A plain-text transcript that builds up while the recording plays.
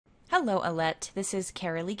Hello, Allette. This is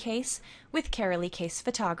Carolee Case with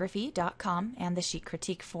CaroleeCasePhotography.com and the Sheet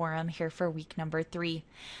Critique Forum here for week number 3.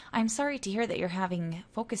 I'm sorry to hear that you're having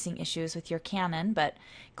focusing issues with your Canon, but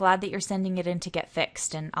glad that you're sending it in to get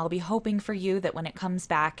fixed, and I'll be hoping for you that when it comes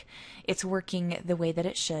back, it's working the way that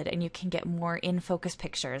it should and you can get more in-focus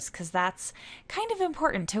pictures, because that's kind of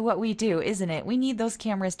important to what we do, isn't it? We need those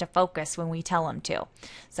cameras to focus when we tell them to.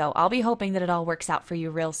 So I'll be hoping that it all works out for you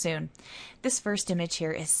real soon. This first image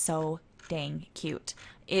here is so dang cute.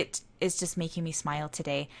 It is just making me smile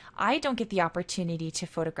today. I don't get the opportunity to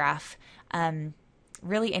photograph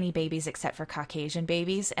really any babies except for Caucasian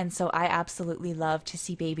babies, and so I absolutely love to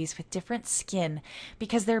see babies with different skin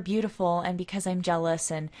because they're beautiful and because I'm jealous,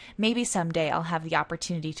 and maybe someday I'll have the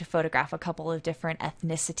opportunity to photograph a couple of different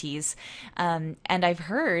ethnicities. And I've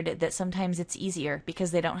heard that sometimes it's easier because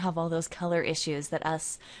they don't have all those color issues that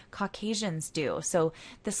us Caucasians do. So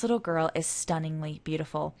this little girl is stunningly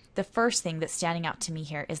beautiful. The first thing that's standing out to me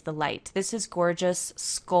here is the light. This is gorgeous,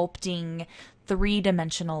 sculpting,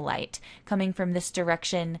 three-dimensional light coming from this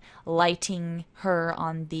direction, lighting her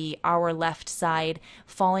on our left side,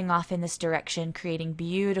 falling off in this direction, creating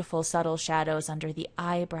beautiful subtle shadows under the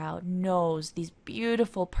eyebrow, nose, these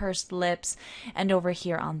beautiful pursed lips, and over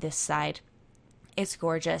here on this side. It's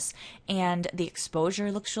gorgeous, and the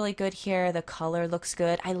exposure looks really good here. The color looks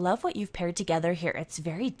good. I love what you've paired together here. It's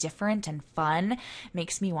very different and fun.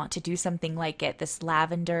 Makes me want to do something like it. This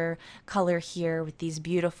lavender color here with these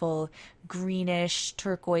beautiful greenish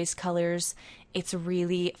turquoise colors. It's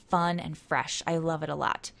really fun and fresh. I love it a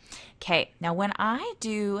lot. Okay, now when I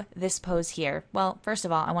do this pose here, well, first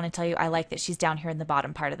of all, I want to tell you I like that she's down here in the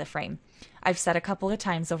bottom part of the frame. I've said a couple of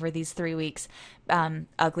times over these 3 weeks,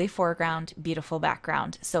 ugly foreground, beautiful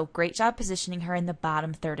background. So great job positioning her in the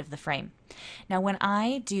bottom third of the frame. Now when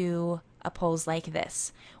I do a pose like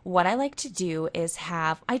this, what I like to do is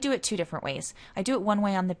I do it 2 different ways. I do it one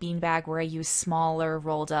way on the beanbag where I use smaller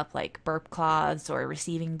rolled up like burp cloths or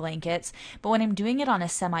receiving blankets. But when I'm doing it on a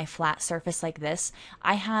semi-flat surface like this,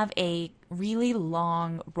 I have a really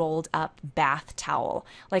long rolled up bath towel,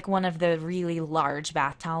 like one of the really large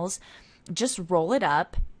bath towels. Just roll it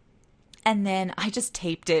up, and then I just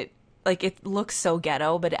taped it. Like, it looks so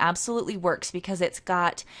ghetto, but it absolutely works because it's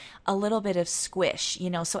got a little bit of squish,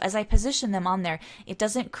 so as I position them on there, it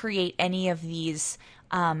doesn't create any of these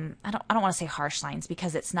I don't want to say harsh lines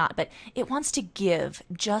because it's not, but it wants to give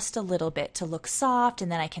just a little bit to look soft,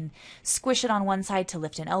 and then I can squish it on one side to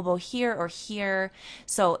lift an elbow here or here.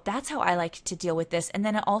 So that's how I like to deal with this. And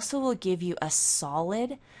then it also will give you a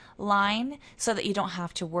solid line so that you don't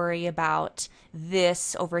have to worry about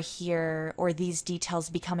this over here or these details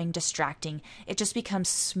becoming distracting. It just becomes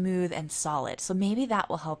smooth and solid. So maybe that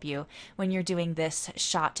will help you when you're doing this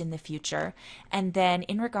shot in the future. And then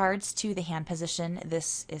in regards to the hand position,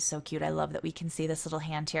 this is so cute. I love that we can see this little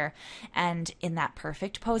hand here. And in that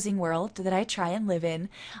perfect posing world that I try and live in,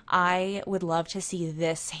 I would love to see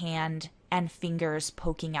this hand and fingers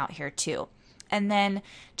poking out here too. And then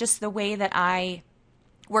just the way that I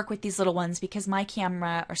work with these little ones, because my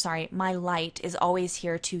light is always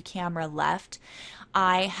here to camera left.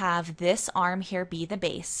 I have this arm here be the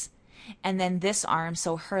base, and then this arm,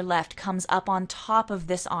 so her left, comes up on top of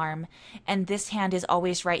this arm, and this hand is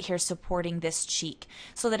always right here supporting this cheek,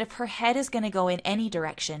 so that if her head is going to go in any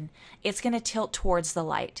direction, it's going to tilt towards the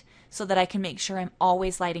light, so that I can make sure I'm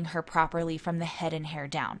always lighting her properly from the head and hair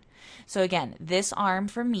down. So again, this arm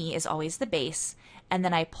for me is always the base, and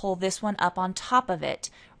then I pull this one up on top of it,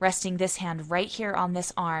 resting this hand right here on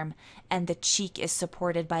this arm, and the cheek is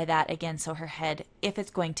supported by that again, so her head, if it's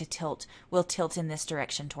going to tilt, will tilt in this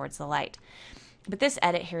direction towards the light. But this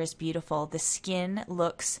edit here is beautiful. The skin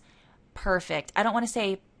looks perfect. I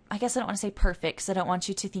guess I don't want to say perfect because I don't want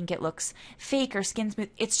you to think it looks fake or skin smooth.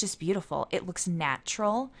 It's just beautiful. It looks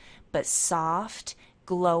natural, but soft,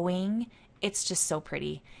 glowing. It's just so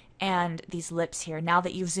pretty. And these lips here, now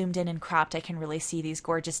that you've zoomed in and cropped, I can really see these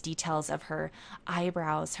gorgeous details of her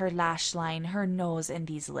eyebrows, her lash line, her nose, and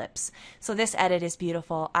these lips. So this edit is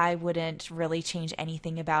beautiful. I wouldn't really change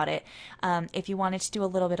anything about it. If you wanted to do a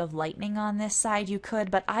little bit of lightening on this side, you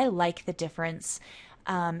could, but I like the difference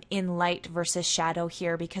in light versus shadow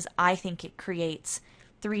here because I think it creates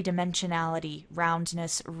three-dimensionality,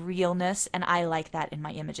 roundness, realness, and I like that in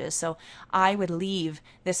my images. So I would leave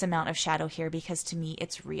this amount of shadow here because to me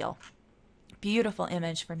it's real. Beautiful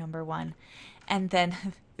image for number 1. And then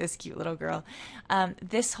this cute little girl.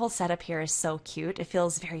 This whole setup here is so cute. It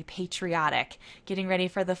feels very patriotic. Getting ready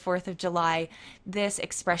for the 4th of July. This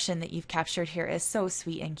expression that you've captured here is so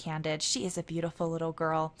sweet and candid. She is a beautiful little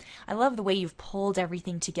girl. I love the way you've pulled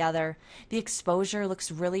everything together. The exposure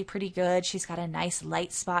looks really pretty good. She's got a nice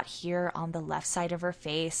light spot here on the left side of her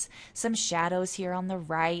face, some shadows here on the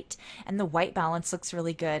right, and the white balance looks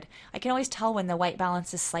really good. I can always tell when the white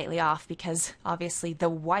balance is slightly off because obviously the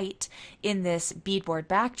white in this beadboard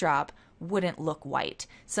backdrop wouldn't look white.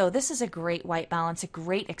 So this is a great white balance, a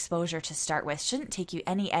great exposure to start with. Shouldn't take you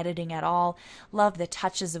any editing at all. Love the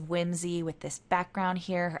touches of whimsy with this background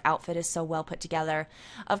here. Her outfit is so well put together.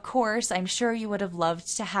 Of course, I'm sure you would have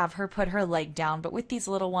loved to have her put her leg down, but with these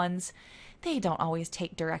little ones, they don't always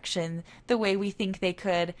take direction the way we think they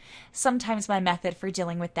could. Sometimes my method for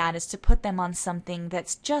dealing with that is to put them on something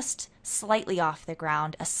that's just slightly off the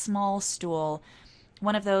ground, a small stool,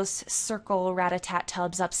 one of those circle rat-a-tat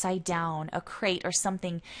tubs upside down, a crate or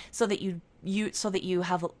something, so that you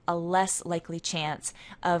have a less likely chance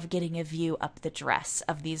of getting a view up the dress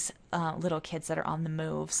of these little kids that are on the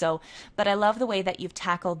move. But I love the way that you've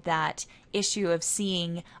tackled that issue of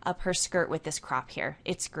seeing up her skirt with this crop here.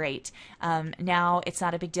 It's great. Now it's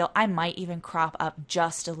not a big deal. I might even crop up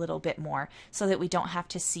just a little bit more so that we don't have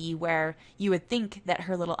to see where you would think that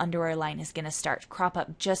her little underwear line is going to start. Crop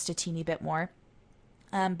up just a teeny bit more.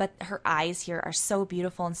 But her eyes here are so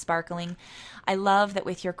beautiful and sparkling. I love that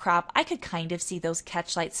with your crop, I could kind of see those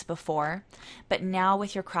catch lights before, but now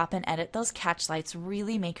with your crop and edit, those catch lights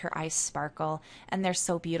really make her eyes sparkle, and they're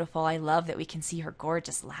so beautiful. I love that we can see her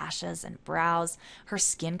gorgeous lashes and brows. Her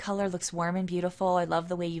skin color looks warm and beautiful. I love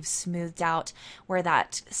the way you've smoothed out where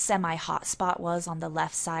that semi-hot spot was on the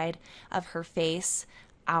left side of her face.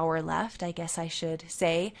 Our left, I guess I should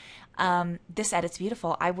say. This edit's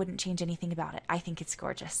beautiful. I wouldn't change anything about it. I think it's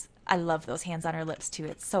gorgeous. I love those hands on her lips too.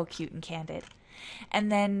 It's so cute and candid.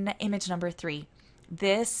 And then image number 3.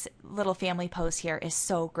 This little family pose here is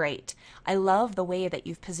so great. I love the way that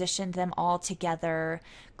you've positioned them all together,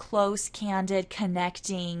 close, candid,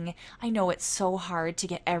 connecting. I know it's so hard to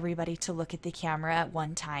get everybody to look at the camera at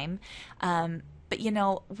one time. But you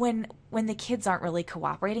know, when the kids aren't really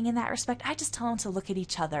cooperating in that respect, I just tell them to look at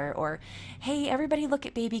each other, or, hey, everybody look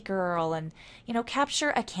at baby girl, and, you know, capture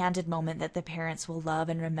a candid moment that the parents will love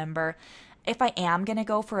and remember. If I am going to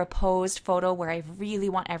go for a posed photo where I really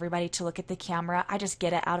want everybody to look at the camera, I just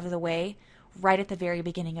get it out of the way right at the very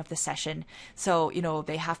beginning of the session. So, you know,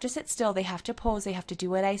 they have to sit still, they have to pose, they have to do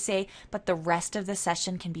what I say, but the rest of the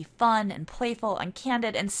session can be fun and playful and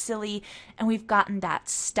candid and silly, and we've gotten that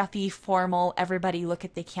stuffy, formal, everybody look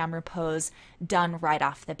at the camera pose done right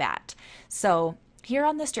off the bat. So here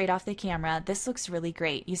on the straight off the camera, this looks really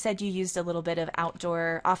great. You said you used a little bit of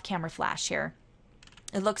outdoor off-camera flash here.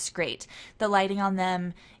 It looks great. The lighting on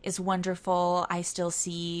them is wonderful.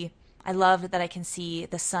 I love that I can see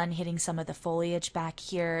the sun hitting some of the foliage back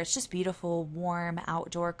here. It's just beautiful, warm,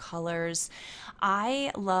 outdoor colors.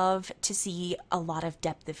 I love to see a lot of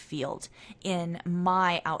depth of field in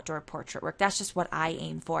my outdoor portrait work. That's just what I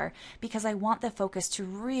aim for, because I want the focus to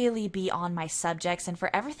really be on my subjects and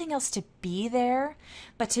for everything else to be there,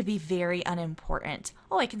 but to be very unimportant.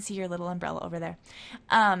 Oh, I can see your little umbrella over there.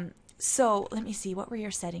 So let me see, what were your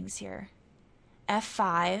settings here?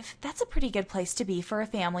 F5, that's a pretty good place to be for a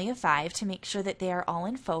family of 5 to make sure that they are all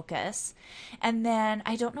in focus. And then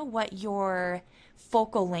I don't know what your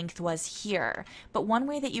focal length was here, but one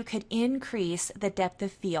way that you could increase the depth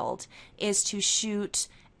of field is to shoot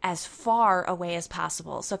as far away as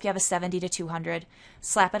possible. So if you have a 70 to 200,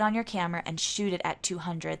 slap it on your camera and shoot it at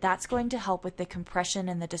 200. That's going to help with the compression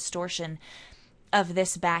and the distortion of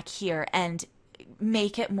this back here and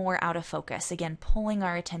make it more out of focus. Again, pulling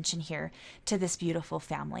our attention here to this beautiful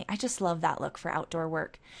family. I just love that look for outdoor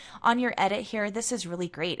work. On your edit here, this is really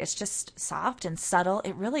great. It's just soft and subtle.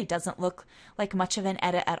 It really doesn't look like much of an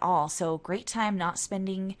edit at all. So great time not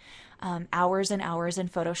spending hours and hours in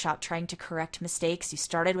Photoshop trying to correct mistakes. You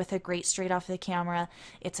started with a great straight off the camera.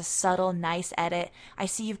 It's a subtle, nice edit. I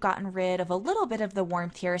see you've gotten rid of a little bit of the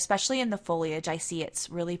warmth here, especially in the foliage. I see it's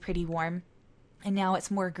really pretty warm. And now it's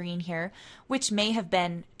more green here, which may have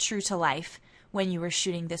been true to life when you were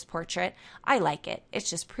shooting this portrait. I like it. It's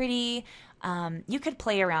just pretty. You could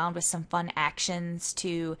play around with some fun actions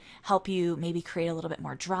to help you maybe create a little bit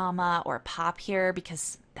more drama or pop here,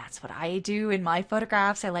 because that's what I do in my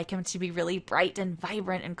photographs. I like them to be really bright and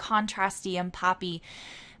vibrant and contrasty and poppy.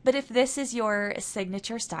 But if this is your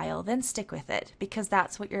signature style, then stick with it because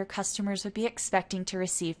that's what your customers would be expecting to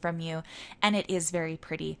receive from you. And it is very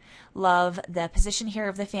pretty. Love the position here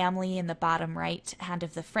of the family in the bottom right hand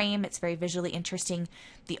of the frame. It's very visually interesting.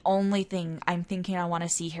 The only thing I'm thinking I want to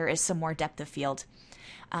see here is some more depth of field.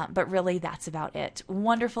 But really, that's about it.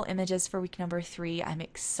 Wonderful images for week number 3. I'm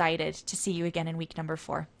excited to see you again in week number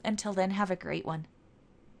 4. Until then, have a great one.